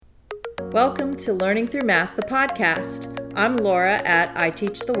Welcome to Learning Through Math, the podcast. I'm Laura at I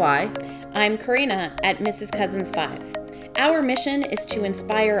Teach the Y. I'm Karina at Mrs. Cousins 5. Our mission is to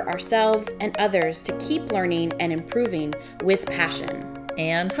inspire ourselves and others to keep learning and improving with passion.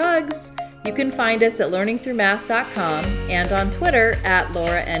 And hugs! You can find us at learningthroughmath.com and on Twitter at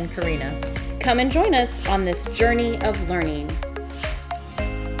Laura and Karina. Come and join us on this journey of learning.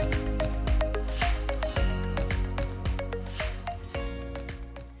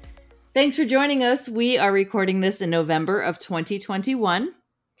 Thanks for joining us. We are recording this in November of 2021.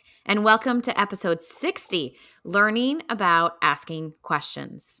 And welcome to episode 60, Learning About Asking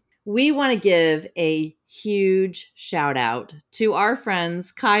Questions. We want to give a huge shout out to our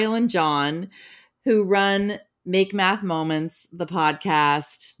friends Kyle and John, who run Make Math Moments, the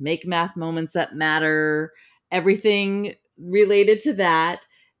podcast, Make Math Moments That Matter, everything related to that.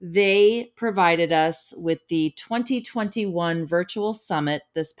 They provided us with the 2021 virtual summit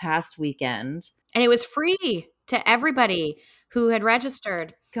this past weekend. And it was free to everybody who had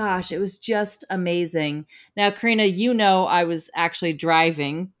registered. Gosh, it was just amazing. Now, Karina, you know I was actually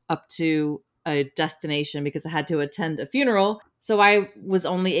driving up to a destination because I had to attend a funeral. So I was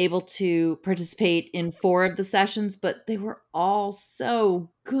only able to participate in 4 of the sessions, but they were all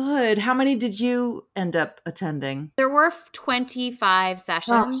so good. How many did you end up attending? There were 25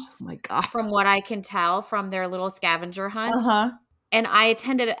 sessions. Oh my God. From what I can tell from their little scavenger hunt. Uh-huh. And I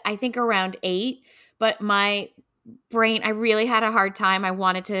attended, I think, around 8, but my brain, I really had a hard time. I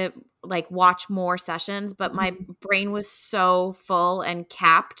wanted to watch more sessions, but my brain was so full and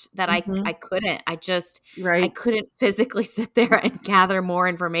capped that I couldn't. I couldn't physically sit there and gather more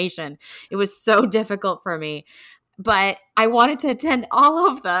information. It was so difficult for me. But I wanted to attend all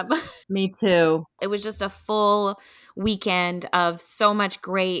of them. Me too. It was just a full weekend of so much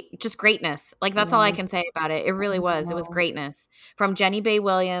greatness. That's all I can say about it. It really was. It was greatness. From Jenny Bay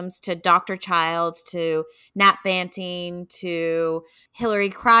Williams to Dr. Childs to Nat Banting to Hillary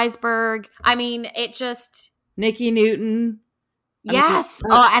Kreisberg. I mean, it just... Nikki Newton. Yes.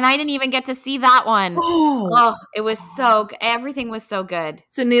 And I didn't even get to see that one. It was everything was so good.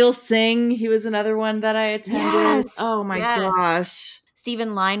 Sunil Singh, he was another one that I attended. Yes. Oh my gosh. Stephen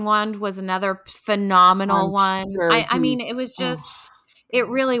Leinwand was another phenomenal one. Sure I mean, it was just, it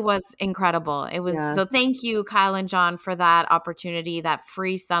really was incredible. It was, So thank you, Kyle and John, for that opportunity, that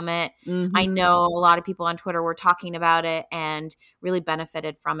free summit. Mm-hmm. I know a lot of people on Twitter were talking about it and really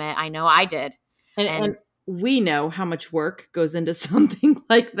benefited from it. I know I did. And we know how much work goes into something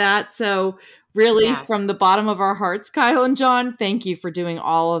like that. So really, from the bottom of our hearts, Kyle and John, thank you for doing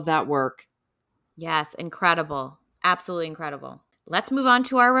all of that work. Yes, incredible. Absolutely incredible. Let's move on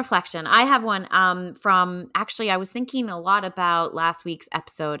to our reflection. I have one I was thinking a lot about last week's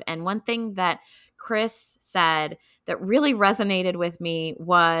episode. And one thing that Chris said that really resonated with me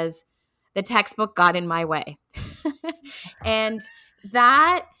was the textbook got in my way. And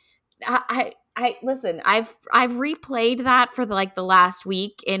that I listen, I've replayed that for the last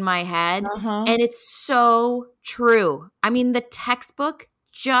week in my head, and it's so true. I mean, the textbook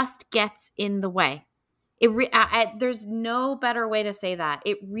just gets in the way. There's no better way to say that.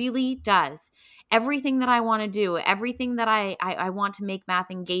 It really does. Everything that I want to do, everything that I want to make math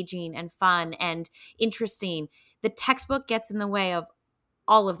engaging and fun and interesting, the textbook gets in the way of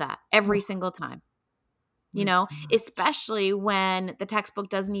all of that every single time. You know, especially when the textbook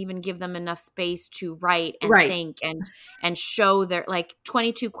doesn't even give them enough space to write and think and show their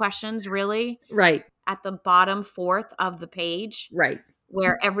 22 questions really at the bottom fourth of the page.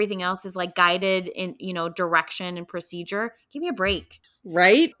 Where everything else is guided in, direction and procedure. Give me a break.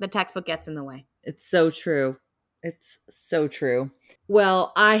 Right? The textbook gets in the way. It's so true. It's so true.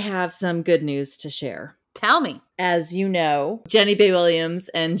 Well, I have some good news to share. Tell me. As you know, Jenny Bay Williams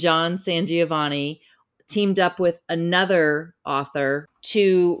and John Sangiovanni teamed up with another author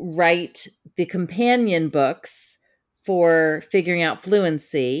to write the companion books for figuring out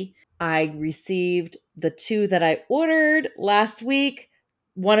fluency. I received the 2 that I ordered last week.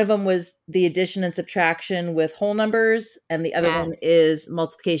 One of them was the addition and subtraction with whole numbers, and the other one is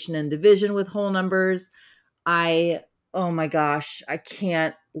multiplication and division with whole numbers. Oh my gosh, I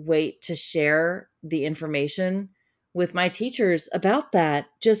can't wait to share the information with my teachers about that.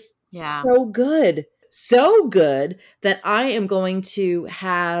 Just so good. So good that I am going to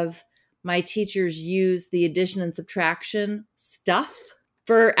have my teachers use the addition and subtraction stuff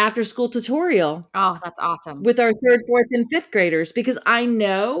for after school tutorial. Oh, that's awesome. With our 3rd, 4th, and 5th graders, because I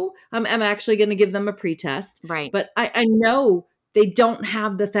know I'm actually going to give them a pretest. Right. But I know they don't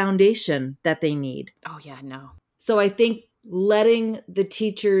have the foundation that they need. Oh, yeah, no. So I think letting the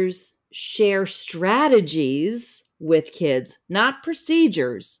teachers share strategies with kids, not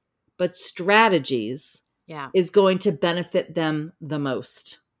procedures, but strategies Yeah. is going to benefit them the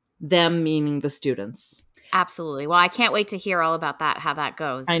most. Them meaning the students. Absolutely. Well, I can't wait to hear all about that, how that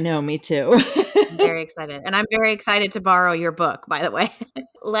goes. I know, me too. I'm very excited. And I'm very excited to borrow your book, by the way.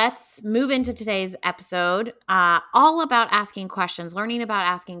 Let's move into today's episode, all about asking questions, learning about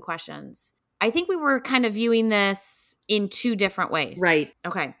asking questions. I think we were kind of viewing this in two different ways. Right.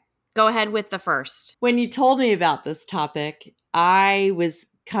 Okay. Go ahead with the first. When you told me about this topic, I was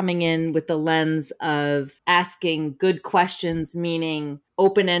coming in with the lens of asking good questions, meaning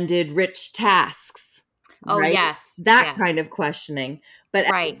open-ended, rich tasks. Oh, right? yes. That yes. kind of questioning. But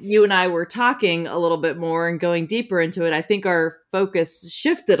Right. as you and I were talking a little bit more and going deeper into it, I think our focus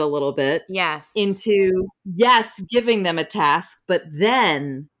shifted a little bit Yes. into, yes, giving them a task, but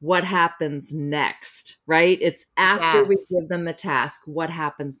then what happens next, right? It's after we Yes. give them the task, what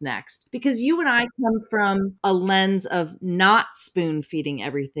happens next? Because you and I come from a lens of not spoon feeding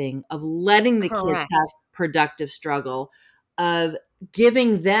everything, of letting the kids Correct. have productive struggle, of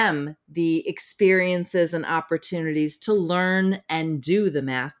giving them the experiences and opportunities to learn and do the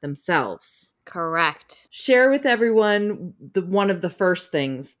math themselves. Correct. Share with everyone one of the first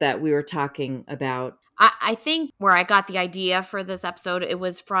things that we were talking about. I think where I got the idea for this episode,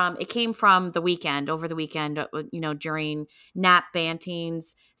 it came from the weekend, over the weekend, during Nat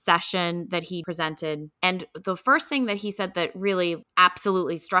Banting's session that he presented. And the first thing that he said that really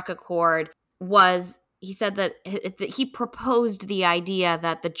absolutely struck a chord was he said that he proposed the idea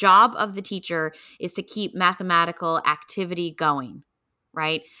that the job of the teacher is to keep mathematical activity going,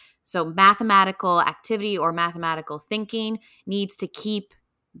 right? So mathematical activity or mathematical thinking needs to keep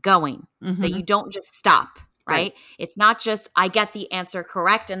going, Mm-hmm. that you don't just stop, right? Right. It's not just I get the answer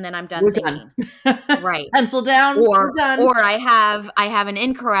correct and then I'm done We're thinking. done. Right. Pencil down. Or we're done. or I have an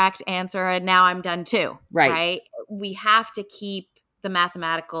incorrect answer and now I'm done too. Right. We have to keep the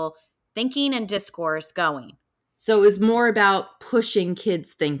mathematical thinking and discourse going. So it was more about pushing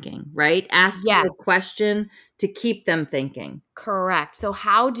kids' thinking, right? Asking Yes. a question to keep them thinking. Correct. So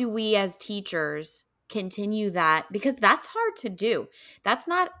how do we as teachers continue that? Because that's hard to do. That's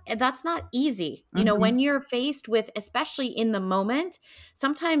not easy. Mhm. When you're faced with, especially in the moment,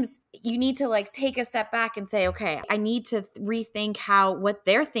 sometimes you need to take a step back and say, okay, I need to rethink what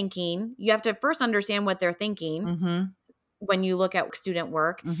they're thinking. You have to first understand what they're thinking. Mm-hmm. When you look at student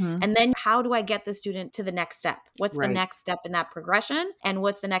work. Mm-hmm. And then how do I get the student to the next step? What's Right. the next step in that progression? And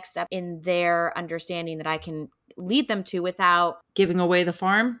what's the next step in their understanding that I can lead them to without Giving away the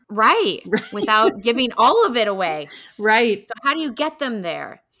farm? Right. Without giving all of it away. Right. So how do you get them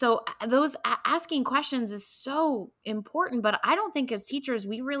there? So those asking questions is so important, but I don't think as teachers,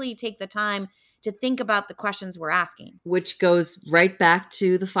 we really take the time to think about the questions we're asking. Which goes right back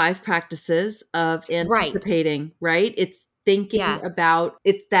to the 5 practices of anticipating, right? It's thinking Yes. about,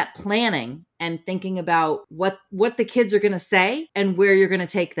 it's that planning and thinking about what the kids are going to say and where you're going to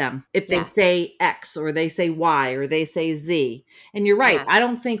take them. If they Yes. say X or they say Y or they say Z. And you're right. Yes. I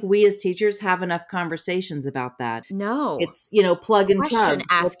don't think we as teachers have enough conversations about that. No. It's, plug and Question chug.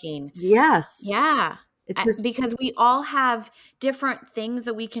 asking. Yes. Yeah. It's just, Because we all have different things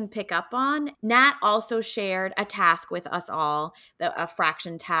that we can pick up on. Nat also shared a task with us all, a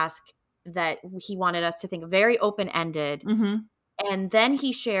fraction task that he wanted us to think very open-ended. mm-hmm. And then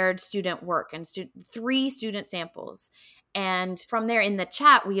he shared student work and 3 student samples. And from there in the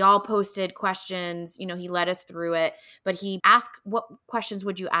chat, we all posted questions. He led us through it, but he asked, what questions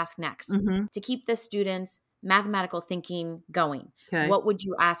would you ask next Mm-hmm. to keep the students' mathematical thinking going? Okay. What would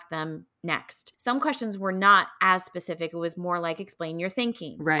you ask them next? Some questions were not as specific. It was more like explain your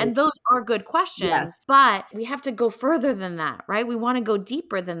thinking. Right. And those are good questions, Yes. but we have to go further than that, right? We want to go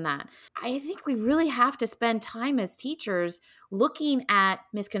deeper than that. I think we really have to spend time as teachers looking at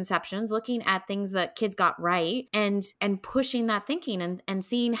misconceptions, looking at things that kids got right and pushing that thinking and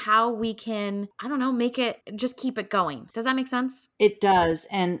seeing how we can, just keep it going. Does that make sense? It does.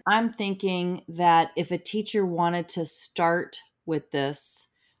 And I'm thinking that if a teacher wanted to start with this,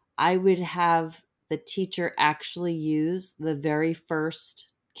 I would have the teacher actually use the very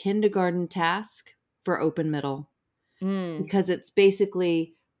first kindergarten task for open middle, because it's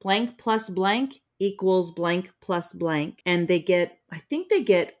basically blank plus blank equals blank plus blank. And I think they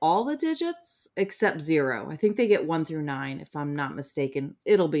get all the digits except 0. I think they get 1 through 9, if I'm not mistaken.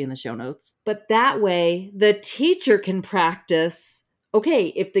 It'll be in the show notes. But that way the teacher can practice, okay,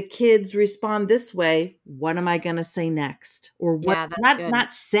 if the kids respond this way, what am I going to say next? Or what, Yeah, that's good.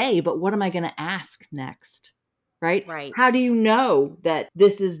 not say, but what am I going to ask next? Right? Right. How do you know that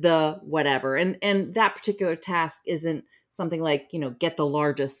this is the whatever? And that particular task isn't something like, get the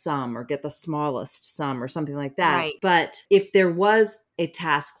largest sum or get the smallest sum or something like that. Right. But if there was a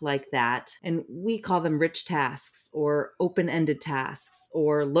task like that, and we call them rich tasks or open-ended tasks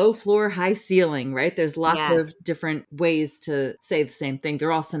or low floor, high ceiling, right? There's lots of different ways to say the same thing.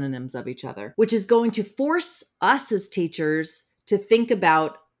 They're all synonyms of each other, which is going to force us as teachers to think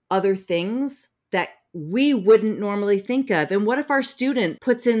about other things that we wouldn't normally think of. And what if our student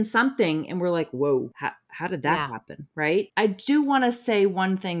puts in something and we're like, whoa, how did that happen? Right? I do want to say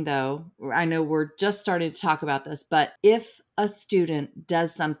one thing though. I know we're just starting to talk about this, but if a student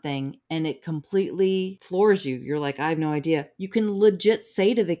does something and it completely floors you, you're like, I have no idea. You can legit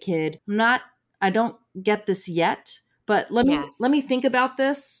say to the kid, I don't get this yet, but let me think about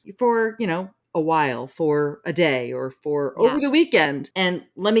this for, a while, for a day or for over the weekend. And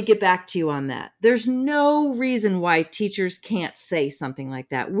let me get back to you on that. There's no reason why teachers can't say something like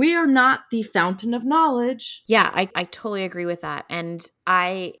that. We are not the fountain of knowledge. Yeah, I totally agree with that. And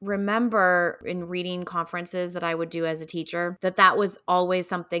I remember in reading conferences that I would do as a teacher, that was always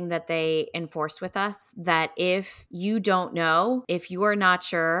something that they enforced with us, that if you don't know, if you are not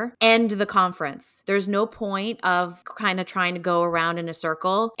sure, end the conference. There's no point of kind of trying to go around in a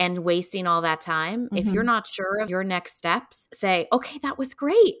circle and wasting all that time. If you're not sure of your next steps, say, okay, that was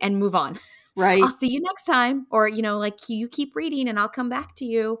great, and move on. Right. I'll see you next time. Or, you keep reading and I'll come back to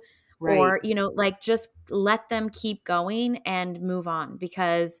you. Right. Or, just let them keep going and move on,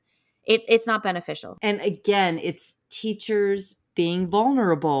 because it's not beneficial. And again, it's teachers being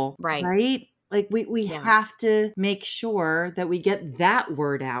vulnerable. Right? Like we have to make sure that we get that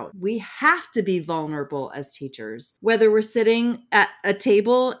word out. We have to be vulnerable as teachers, whether we're sitting at a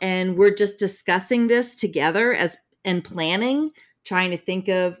table and we're just discussing this together and planning, trying to think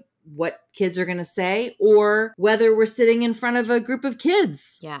of what kids are going to say, or whether we're sitting in front of a group of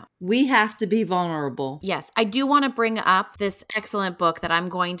kids. Yeah. We have to be vulnerable. Yes. I do want to bring up this excellent book that I'm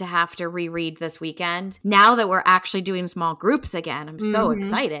going to have to reread this weekend. Now that we're actually doing small groups again, I'm so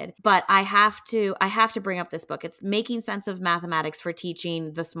excited. But I have to bring up this book. It's Making Sense of Mathematics for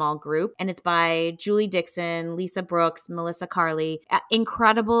Teaching the Small Group. And it's by Julie Dixon, Lisa Brooks, Melissa Carley.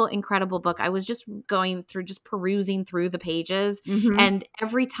 Incredible, incredible book. I was just perusing through the pages. And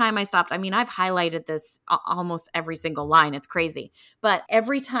every time I stopped, I've highlighted this almost every single line. It's crazy. But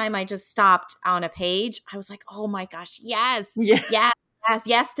every time I just stopped on a page, I was like, oh my gosh, yes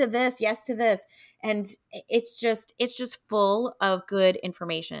to this, yes to this. And it's just full of good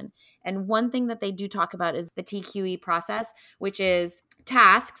information. And one thing that they do talk about is the TQE process, which is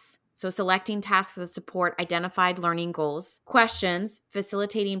tasks. So selecting tasks that support identified learning goals, questions,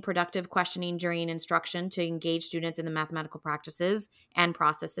 facilitating productive questioning during instruction to engage students in the mathematical practices and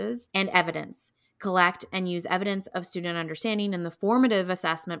processes, and evidence. Collect and use evidence of student understanding in the formative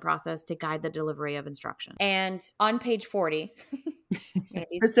assessment process to guide the delivery of instruction. And on page 40,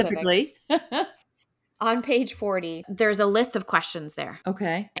 specifically, on page 40, there's a list of questions there.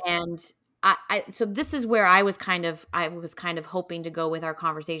 Okay. And so this is where I was kind of hoping to go with our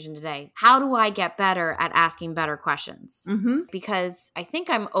conversation today. How do I get better at asking better questions? Because I think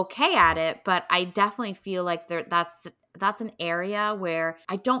I'm okay at it, but I definitely feel like that's an area where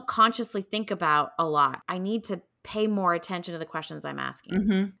I don't consciously think about a lot. I need to pay more attention to the questions I'm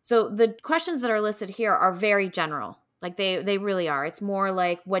asking. So the questions that are listed here are very general. Like they really are. It's more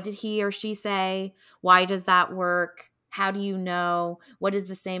like, what did he or she say? Why does that work? How do you know? What is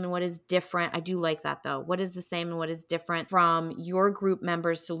the same and what is different? I do like that though. What is the same and what is different from your group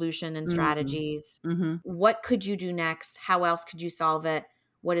members' solution and strategies? What could you do next? How else could you solve it?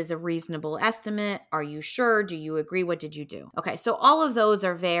 What is a reasonable estimate? Are you sure? Do you agree? What did you do? Okay, so all of those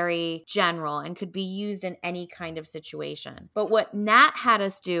are very general and could be used in any kind of situation. But what Nat had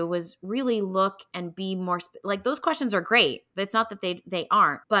us do was really look and be more, like those questions are great. It's not that they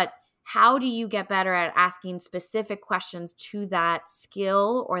aren't, but how do you get better at asking specific questions to that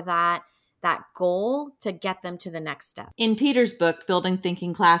skill or that goal to get them to the next step? In Peter's book, Building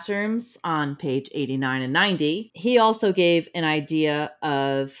Thinking Classrooms, on page 89 and 90, he also gave an idea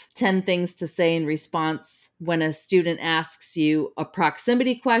of 10 things to say in response when a student asks you a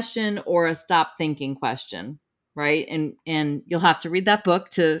proximity question or a stop thinking question. Right. And you'll have to read that book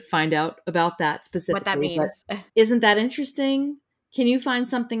to find out about that specifically. What that means. But isn't that interesting? Can you find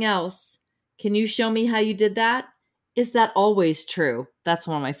something else? Can you show me how you did that? Is that always true? That's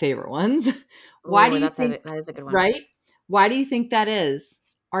one of my favorite ones. Why do you think that is a good one? Right? Why do you think that is?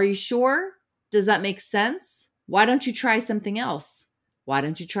 Are you sure? Does that make sense? Why don't you try something else? Why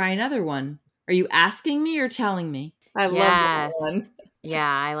don't you try another one? Are you asking me or telling me? I love that one. Yeah,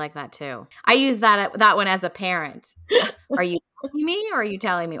 I like that too. I use that one as a parent. Are you telling asking me or are you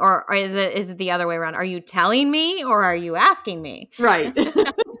telling me? Or is it the other way around? Are you telling me or are you asking me? Right.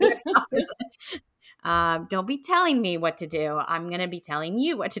 Don't be telling me what to do. I'm going to be telling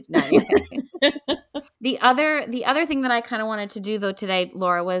you what to do. No, anyway. The other thing that I kind of wanted to do though today,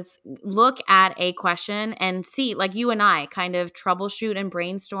 Laura, was look at a question and see, like you and I kind of troubleshoot and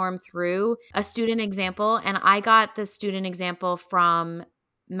brainstorm through a student example. And I got the student example from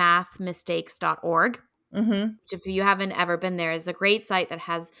mathmistakes.org. Mm-hmm. Which if you haven't ever been there, is a great site that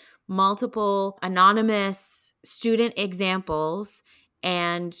has multiple anonymous student examples.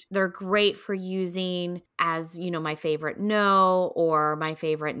 And they're great for using as, my favorite no or my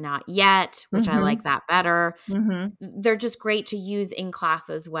favorite not yet, which I like that better. Mm-hmm. They're just great to use in class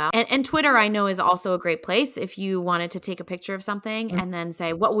as well. And Twitter, I know, is also a great place if you wanted to take a picture of something and then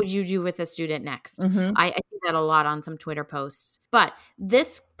say, what would you do with a student next? Mm-hmm. I see that a lot on some Twitter posts. But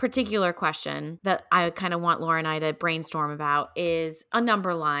this particular question that I kind of want Laura and I to brainstorm about is a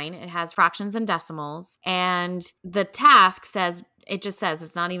number line. It has fractions and decimals. And the task says, it just says,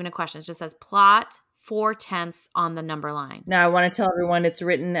 it's not even a question. It just says plot 4/10 on the number line. Now I want to tell everyone it's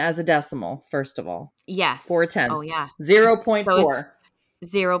written as a decimal, first of all. Yes. 4/10. Oh, yes. 0.4.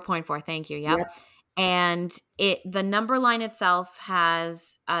 So 0.4. Thank you. Yep. And the number line itself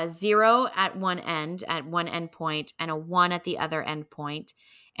has a 0 at one end point, and a 1 at the other end point.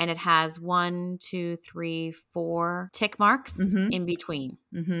 And it has 1, 2, 3, 4 tick marks in between.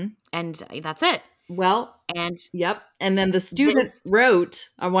 Mm-hmm. And that's it. Well, and yep. And then the student wrote,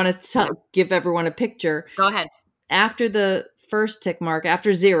 I want to give everyone a picture. Go ahead. After the first tick mark,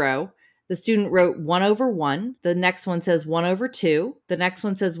 after 0, the student wrote 1/1. The next one says 1/2. The next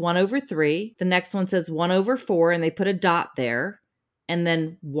one says 1/3. The next one says 1/4. And they put a dot there. And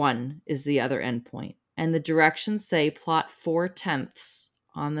then 1 is the other endpoint. And the directions say plot 4/10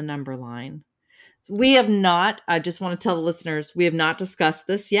 on the number line. We have not, I just want to tell the listeners, we have not discussed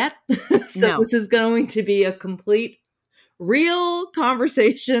this yet. So This is going to be a complete, real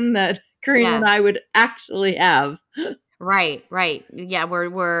conversation that Karina and I would actually have. Right. Yeah,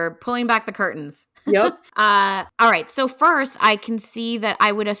 we're pulling back the curtains. Yep. All right. So first, I can see that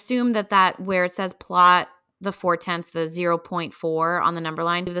I would assume that where it says plot the 4/10, the 0.4 on the number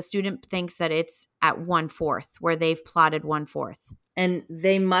line, if the student thinks that it's at 1/4, where they've plotted 1/4. And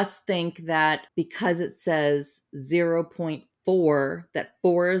they must think that because it says 0.4, that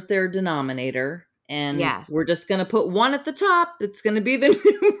 4 is their denominator. And we're just going to put 1 at the top. It's going to be the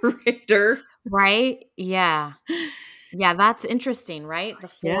numerator. Right? Yeah. Yeah, that's interesting, right? The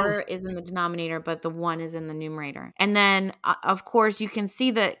 4 is in the denominator, but the 1 is in the numerator. And then, of course, you can see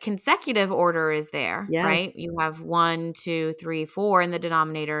the consecutive order is there, right? You have 1, 2, 3, 4 in the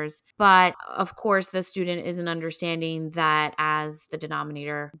denominators. But, of course, the student isn't understanding that as the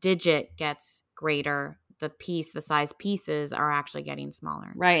denominator digit gets greater, the size pieces are actually getting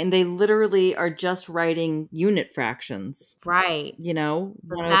smaller. Right. And they literally are just writing unit fractions. Right. So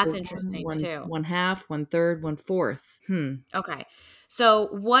that's interesting too. 1/2, 1/3, 1/4. Okay. So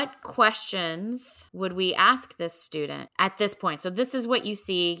what questions would we ask this student at this point? So this is what you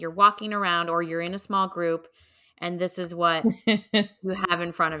see. You're walking around or you're in a small group and this is what you have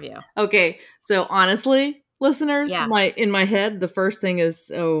in front of you. Okay. So honestly, listeners, in my head, the first thing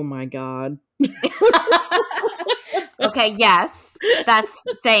is, oh my God. Okay, yes, that's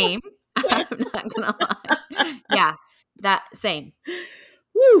same. I'm not gonna lie. Yeah, that same.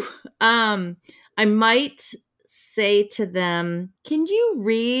 Woo. I might say to them, can you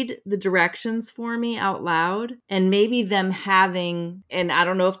read the directions for me out loud? And maybe them having, and I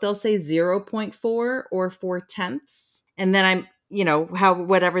don't know if they'll say 0.4 or 4/10. And then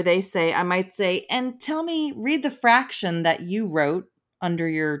whatever they say, I might say, and tell me, read the fraction that you wrote under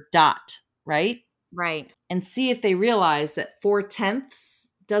your dot, right? Right. And see if they realize that 4/10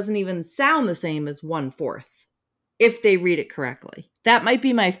 doesn't even sound the same as 1/4 if they read it correctly. That might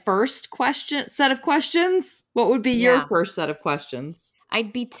be my first set of questions. What would be your first set of questions?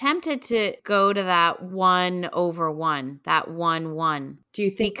 I'd be tempted to go to that 1/1, that 1/1. Do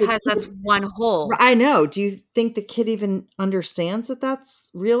you think because that's one whole? I know. Do you think the kid even understands that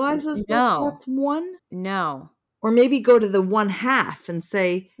realizes that that's 1? No. Or maybe go to the 1/2 and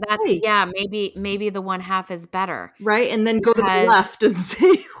say, maybe the 1/2 is better. Right. And then go to the left and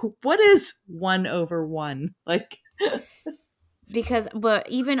say, what is 1/1? But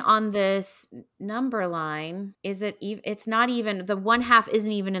even on this number line, it's not even, the 1/2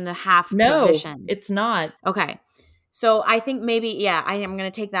 isn't even in the half position. No, it's not. Okay. So I think maybe, I am going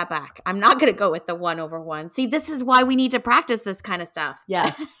to take that back. I'm not going to go with the 1/1. See, this is why we need to practice this kind of stuff.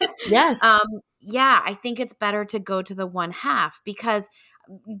 Yes. Yes. I think it's better to go to the 1/2 because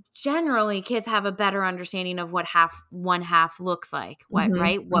generally kids have a better understanding of what one half looks like, Mhm,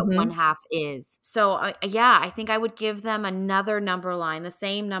 right? What one mhm. half is. So yeah, I think I would give them another number line, the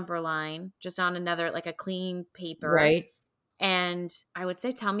same number line, just on another, like a clean paper. Right. And I would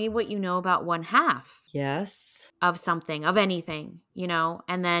say, tell me what you know about one half Yes. of something, of anything,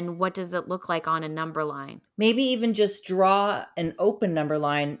 and then what does it look like on a number line? Maybe even just draw an open number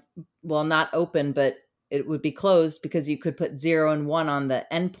line. Well, not open, but it would be closed because you could put 0 and 1 on the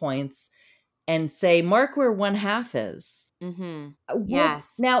endpoints and say, mark where one half is. Mm-hmm. Would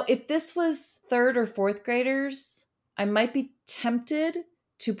Yes. now, if this was third or fourth graders, I might be tempted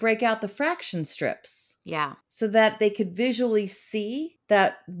to break out the fraction strips Yeah. so that they could visually see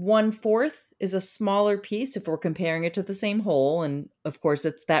that 1/4 is a smaller piece if we're comparing it to the same whole. And of course,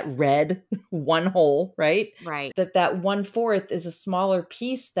 it's that red one whole, right? Right. That 1/4 is a smaller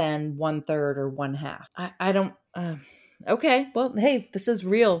piece than 1/3 or one half. I don't. Okay, well, hey, this is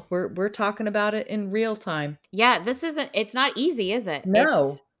real. We're talking about it in real time. Yeah. It's not easy, is it?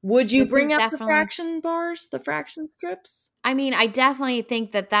 No. Would you This bring is up the definitely, fraction bars, the fraction strips? I mean, I definitely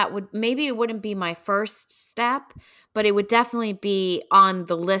think that would, maybe it wouldn't be my first step, but it would definitely be on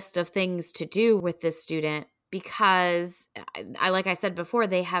the list of things to do with this student because like I said before,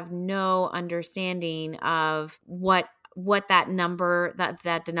 they have no understanding of what that number,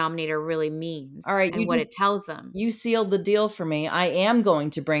 that denominator really All means right, and what it tells them. you sealed the deal for me. I am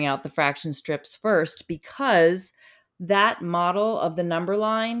going to bring out the fraction strips first because that model of the number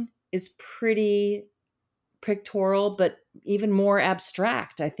line is pretty pictorial, but even more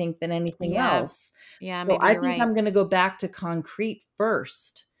abstract, I think, than anything Yeah. else. Yeah, So maybe I you're think right. I'm going to go back to concrete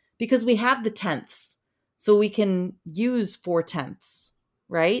first because we have the tenths. So we can use 4/10,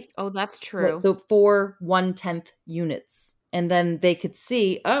 right? Oh, that's true. The 4 1/10 units. And then they could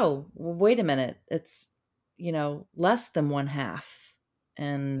see, oh, well, wait a minute. It's, less than one half.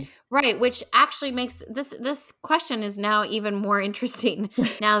 And Right, which actually makes this question is now even more interesting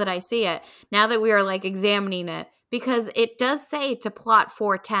now that I see it. Now that we are like examining it, because it does say to plot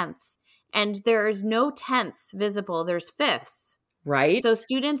 4/10, and there's no tenths visible. There's fifths. right. So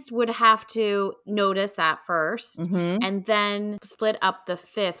students would have to notice that first, Hmm. and then split up the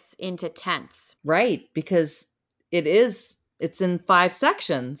fifths into tenths. Right. Because it's in 5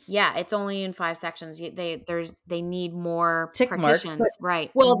 sections. Yeah, it's only in 5 sections. They need more Tick marks, but partitions, right?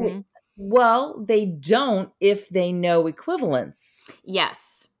 well, Hmm. they don't if they know equivalence.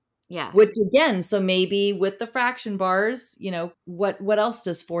 Yes, Which yes. again, so maybe with the fraction bars, what else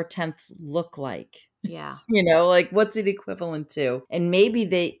does 4/10 look like? Yeah. Like what's it equivalent to? And maybe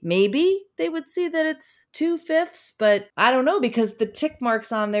they would see that it's 2/5, but I don't know because the tick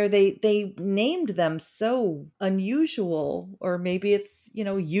marks on there, they named them so unusual, or maybe it's,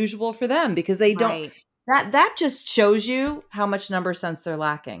 usual for them because they don't, Right. that just shows you how much number sense they're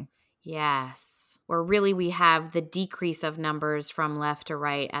lacking. Yes. Or really, we have the decrease of numbers from left to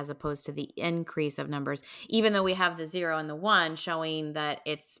right as opposed to the increase of numbers, even though we have the 0 and the 1 showing that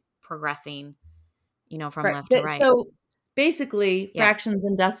it's progressing, from Right. left to right. So basically, Yeah. fractions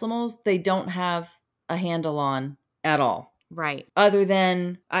and decimals, they don't have a handle on at all. Right. Other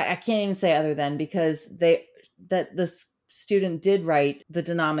than, I can't even say other than because the student did write the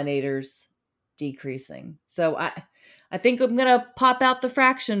denominators decreasing. So I think I'm gonna pop out the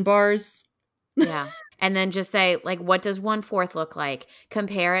fraction bars. Yeah. And then just say, like, what does 1/4 look like?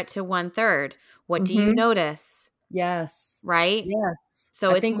 Compare it to 1/3. What do you Mm-hmm. notice? Yes. Right. Yes. So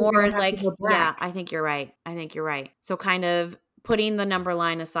I it's think we're more gonna have to like, go yeah, back. I think you're right. I think you're right. So kind of putting the number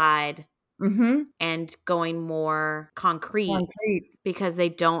line aside Mm-hmm. and going more concrete Concrete. because they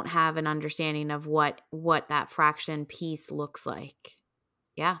don't have an understanding of what that fraction piece looks like.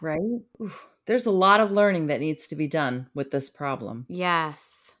 Yeah. Right? Oof. There's a lot of learning that needs to be done with this problem.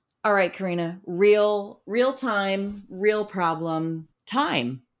 Yes. All right, Karina, real time, real problem.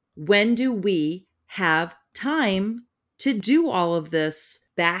 Time. When do we have time to do all of this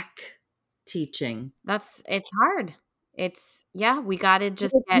back teaching? It's hard. We got to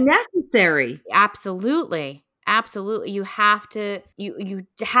just It's get, necessary. absolutely. Absolutely. You have to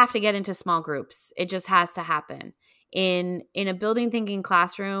get into small groups. It just has to happen. In a building thinking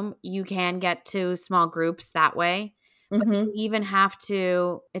classroom, you can get to small groups that way. But you Mm-hmm. even have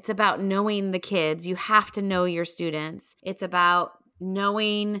to, it's about knowing the kids. You have to know your students. It's about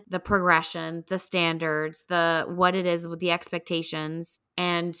knowing the progression, the standards, what it is with the expectations.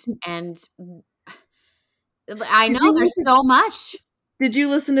 And I Did know you there's listen? so much. Did you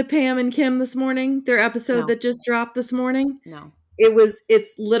listen to Pam and Kim this morning? Their episode No, that just dropped this morning? no.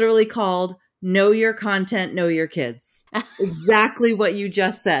 It's literally called Know Your Content, Know Your Kids. Exactly what you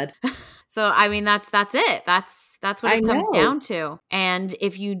just said. So I mean that's it. That's what I it comes know. down to. And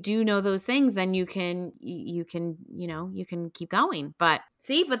if you do know those things, then you can you can keep going. But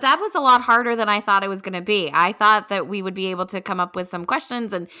that was a lot harder than I thought it was going to be. I thought that we would be able to come up with some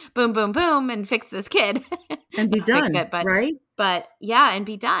questions and boom boom boom and fix this kid. And be Not fix done, it, right? but yeah, and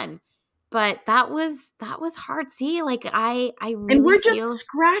be done. But that was hard. See, like I And really we're just feel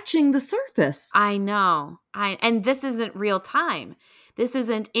scratching the surface. I know. And this isn't real time. This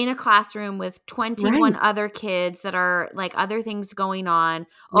isn't in a classroom with 21 Right, other kids that are like other things going on.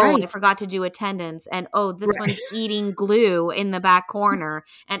 Oh, I right, forgot to do attendance. And oh, this right. one's eating glue in the back corner.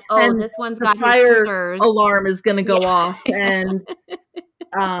 And oh, And this one's the got his fire scissors. alarm is going to Yeah. go off. And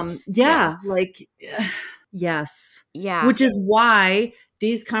Yeah. yeah, like, yes. Yeah. Which is why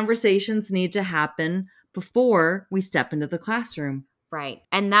these conversations need to happen before we step into the classroom. Right.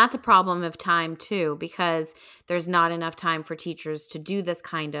 And that's a problem of time too, because there's not enough time for teachers to do this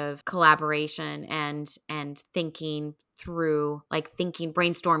kind of collaboration and thinking through, like thinking,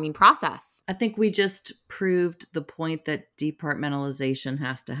 brainstorming process. I think we just proved the point that departmentalization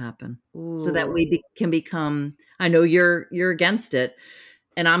has to happen so that Ooh. we can become, I know you're against it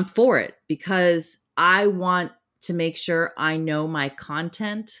and I'm for it because I want to make sure I know my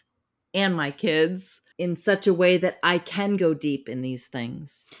content and my kids in such a way that I can go deep in these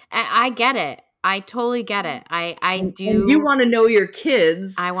things. I get it. I totally get it. I And you do. want to know your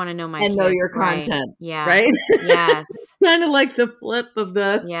kids I want to know my and know kids. your Right. content, Yeah. right? Yes. Kind of like the flip of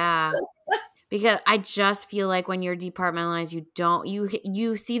the Yeah. Because I just feel like when you're departmentalized,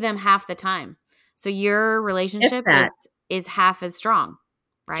 you see them half the time. So your if relationship that. is half as strong,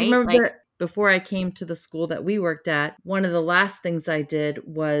 Do you right? remember Like, that before I came to the school that we worked at, one of the last things I did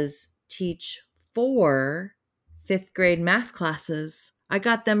was teach 4 fifth grade math classes. I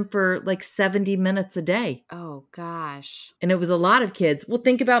got them for like 70 minutes a day. oh gosh. And it was a lot of kids. Well,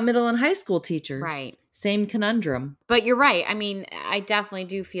 think about middle and high school Right. teachers. Same conundrum. But you're right. I mean, I definitely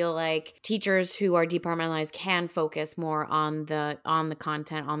do feel like teachers who are departmentalized can focus more on the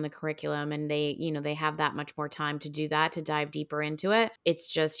content, on the curriculum, and they have that much more time to do that, to dive deeper into it. It's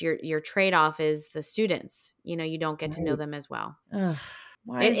just your trade-off is the students. You don't get to know Right. them as well. Ugh,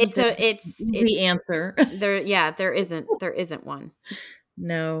 why It, isn't it's there a an it's it easy answer? there isn't one,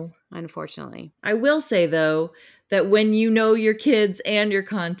 No. unfortunately. I will say, though, that when you know your kids and your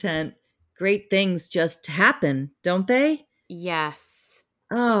content, great things just happen, don't they? Yes.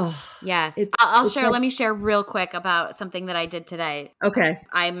 Oh, Yes. it's I'll it's share. like Let me share real quick about something that I did today. okay.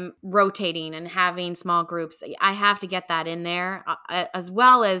 I'm rotating and having small groups. I have to get that in there, as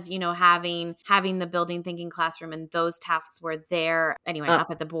well as having the building thinking classroom, and those tasks were there anyway Up.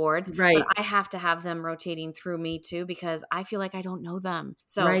 up at the boards. But Right. I have to have them rotating through me too, because I feel like I don't know them.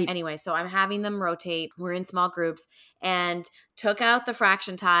 So Right. anyway, so I'm having them rotate. We're in small groups and took out the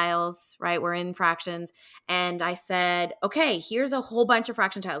fraction tiles. Right, we're in fractions, and I said, okay, here's a whole bunch of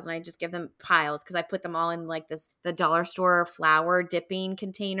fraction tiles, and I just give them piles because I put them all in like the dollar store flour dipping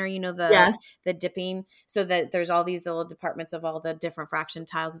container, Yes. the dipping, so that there's all these little departments of all the different fraction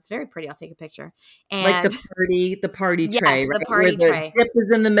tiles. It's very pretty. I'll take a picture. Like And the party yes, tray, the right? Where party the tray. dip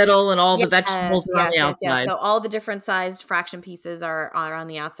is in the middle and all the Yes, vegetables are on yes, the yes, yes. outside. So all the different sized fraction pieces are on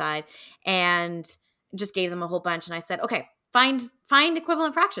the outside, and just gave them a whole bunch. And I said, okay, find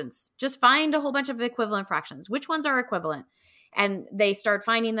equivalent fractions. Just find a whole bunch of equivalent fractions. Which ones are equivalent? And they start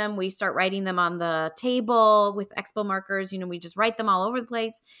finding them. We start writing them on the table with expo markers. We just write them all over the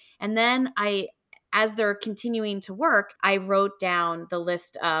place. And then as they're continuing to work, I wrote down the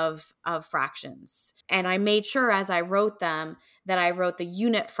list of fractions. And I made sure as I wrote them that I wrote the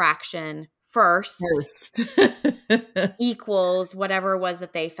unit fraction first equals whatever it was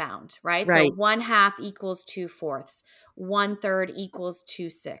that they found, right? So Right. 1/2 equals 2/4, 1/3 equals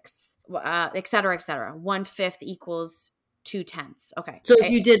 2/6, et cetera, et cetera. 1/5 equals 2/10. Okay. So if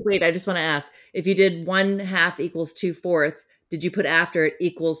you did, wait, I just want to ask, if you did 1/2 equals 2/4, did you put after it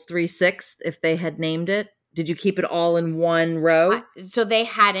equals 3/6 if they had named it? Did you keep it all in one row? So they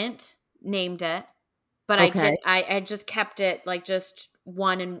hadn't named it, but I Okay. did. I just kept it like just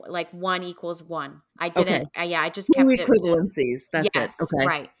one, and like 1 equals 1. I Okay. didn't. I just 2 kept it. equivalencies. That's it. Yes, Okay.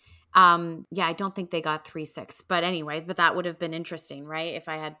 right. Yeah, I don't think they got 3/6, but anyway, but that would have been interesting, right? If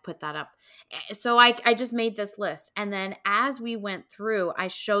I had put that up. So I just made this list. And then as we went through, I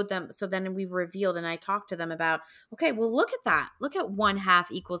showed them. So then we revealed, and I talked to them about, okay, well, look at that. Look at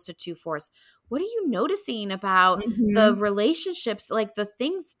 1/2 equals to 2/4. what are you noticing about the relationships, like the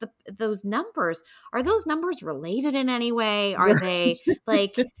things, those numbers? Are those numbers related in any way? Are they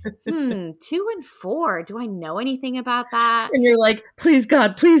like, 2 and 4? Do I know anything about that? And you're like, please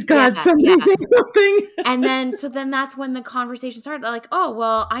God, somebody say something. And then, so then that's when the conversation started. Like, oh,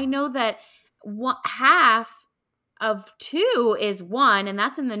 well, I know that half of 2 is 1, and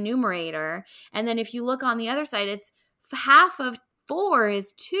that's in the numerator. And then if you look on the other side, it's half of 4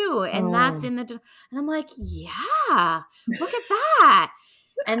 is 2, and that's in the, and I'm like, yeah, look at that.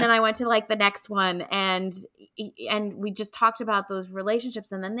 And then I went to like the next one, and we just talked about those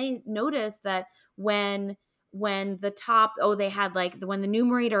relationships. And then they noticed that when the top, they had like when the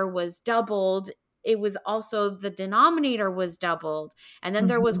numerator was doubled, it was also the denominator was doubled. And then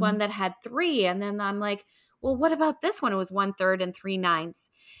there was one that had 3. And then I'm like, well, what about this one? It was 1/3 and 3/9.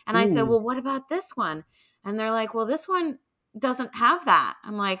 And I said, well, what about this one? And they're like, well, this one doesn't have that.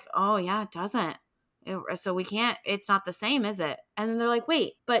 I'm like, oh yeah, it doesn't. So we can't, it's not the same, is it? And then they're like,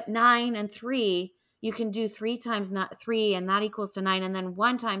 wait, but 9 and 3, you can do 3 times 3, and that equals to 9. And then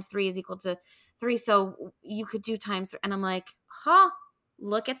 1 times 3 is equal to 3. So you could do times 3. And I'm like,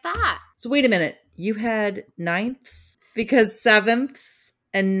 look at that. So wait a minute. You had 9ths? Because 7ths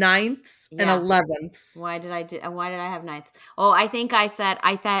and 9ths and 11ths. Why did I have 9ths? Oh, I think I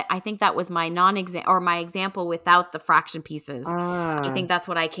think that was my non-exam, or my example without the fraction pieces. I think that's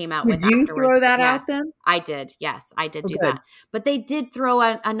what I came out with. Did you throw that out then? I did. Yes, I did do that. But they did throw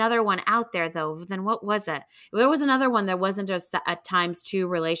another one out there though. Then what was it? There was another one that wasn't a times 2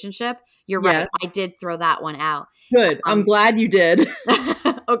 relationship. You're right. I did throw that one out. Good. I'm glad you did.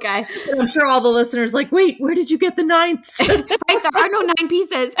 Okay. I'm sure all the listeners like, wait, where did you get the 9ths? Right, there are no 9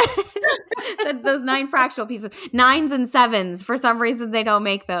 pieces. Those 9 fractional pieces. 9s and 7s. For some reason, they don't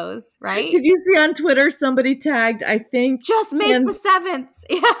make those, right? Did you see on Twitter somebody tagged, I think, just make the 7ths.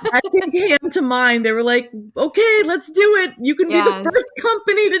 Yeah. I think Hand to Mind. They were like, okay, let's do it. You can be the first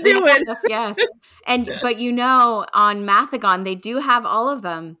company to do it. Yes. But on Mathagon, they do have all of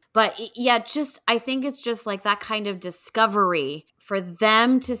them. But yeah, I think it's just like that kind of discovery for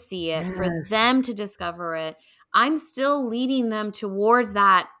them to see it, for them to discover it. I'm still leading them towards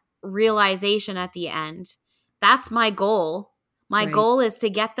that realization at the end. That's my goal. My goal is to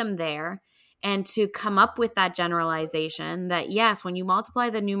get them there and to come up with that generalization that, yes, when you multiply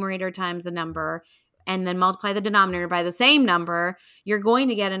the numerator times a number and then multiply the denominator by the same number, you're going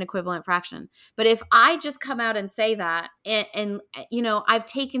to get an equivalent fraction. But if I just come out and say that, and I've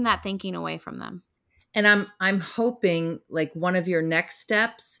taken that thinking away from them. And I'm hoping like one of your next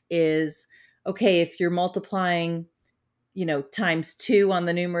steps is, okay, if you're multiplying, times 2 on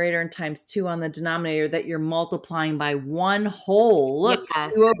the numerator and times 2 on the denominator, that you're multiplying by 1 whole. Look,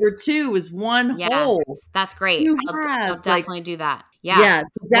 2/2 is 1 whole. That's great. I'll definitely do that. Yeah. Yeah.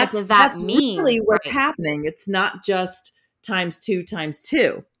 What does that mean? Really what's happening. It's not just times 2 times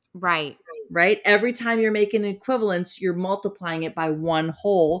 2. Right. Right? Every time you're making an equivalence, you're multiplying it by 1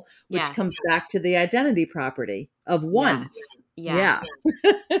 whole, which comes back to the identity property of 1. Yes.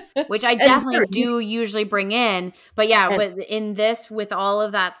 Yeah. Which I definitely do usually bring in. But in this, with all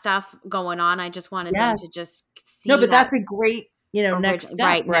of that stuff going on, I just wanted them to just see. No, but that's a great, next step,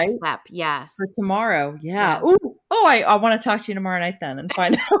 right? Next step. Yes. For tomorrow. Yeah. Yes. I want to talk to you tomorrow night then and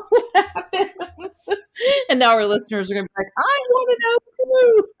find out what happens. And now our listeners are going to be like, I want to know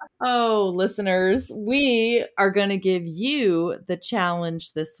too. Oh, listeners, we are going to give you the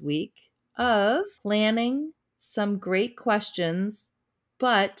challenge this week of planning some great questions,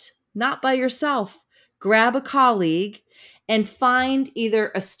 but not by yourself. Grab a colleague and find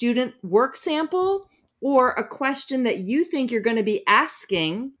either a student work sample or a question that you think you're going to be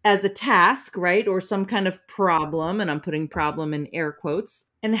asking as a task, right? Or some kind of problem, and I'm putting problem in air quotes,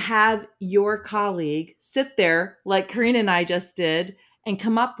 and have your colleague sit there like Karina and I just did and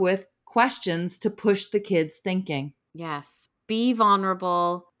come up with questions to push the kids' thinking. Yes. Be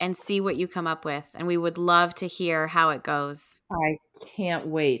vulnerable and see what you come up with. And we would love to hear how it goes. I can't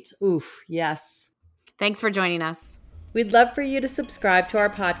wait. Oof, yes. Thanks for joining us. We'd love for you to subscribe to our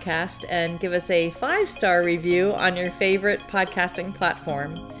podcast and give us a 5-star review on your favorite podcasting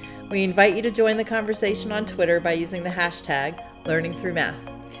platform. We invite you to join the conversation on Twitter by using the hashtag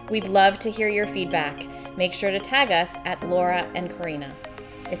 #LearningThroughMath. We'd love to hear your feedback. Make sure to tag us at Laura and Karina.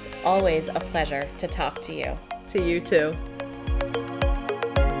 It's always a pleasure to talk to you. To you too.